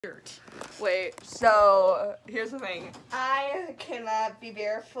dirt. Wait, so here's the thing. I cannot be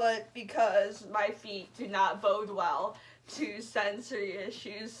barefoot because my feet do not bode well to sensory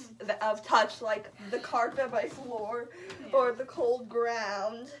issues of touch, like the carpet, my floor, or the cold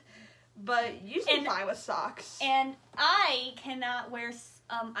ground. But you seem fine with socks. And I cannot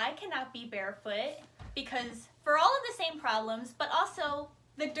be barefoot because for all of the same problems, but also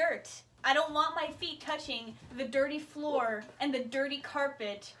the dirt. I don't want my feet touching the dirty floor and the dirty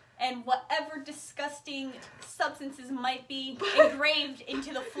carpet and whatever disgusting substances might be engraved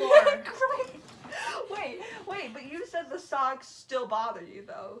into the floor. Wait, but you said the socks still bother you,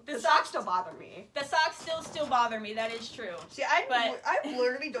 though. The socks still bother me. The socks still bother me, that is true. See, I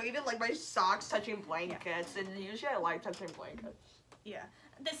literally don't even like my socks touching blankets, and usually I like touching blankets. Yeah.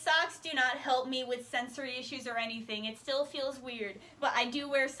 The socks do not help me with sensory issues or anything. It still feels weird, but I do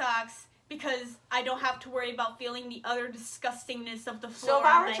wear socks because I don't have to worry about feeling the other disgustingness of the floor. So if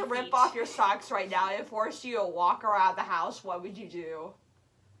I were to rip off your socks right now and force you to walk around the house, what would you do?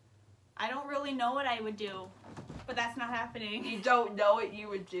 I don't really know what I would do, but that's not happening. You don't know what you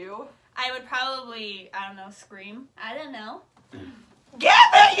would do? I would probably, I don't know, scream. I don't know. Give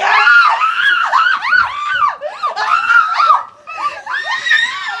it your...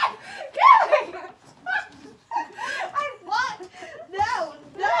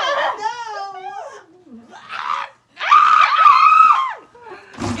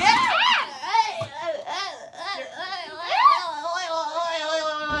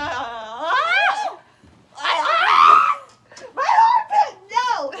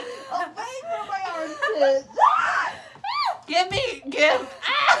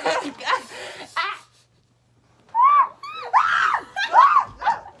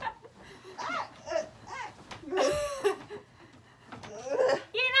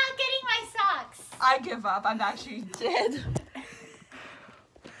 I give up. I'm actually dead.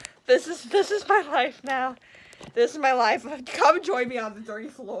 This is my life now. This is my life. Come join me on the dirty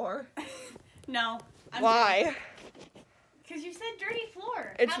floor. No. Why? Because you said dirty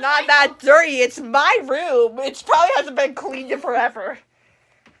floor. It's not that dirty. It's my room. It probably hasn't been cleaned in forever.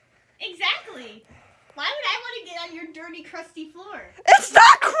 Exactly. Why would I want to get on your dirty, crusty floor? It's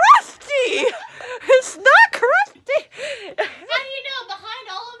not crusty. It's not crusty. How do you know? Behind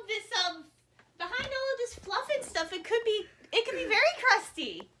all of this fluff and stuff, it could be very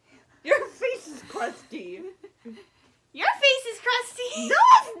crusty. Your face is crusty. Your face is crusty. No,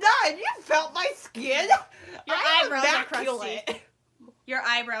 it's not. You felt my skin. Your eyebrows are crusty. Your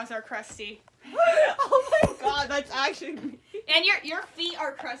eyebrows are crusty. Oh my god, that's actually me. And your feet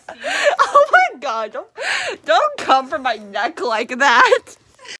are crusty. Oh my god, don't come for my neck like that.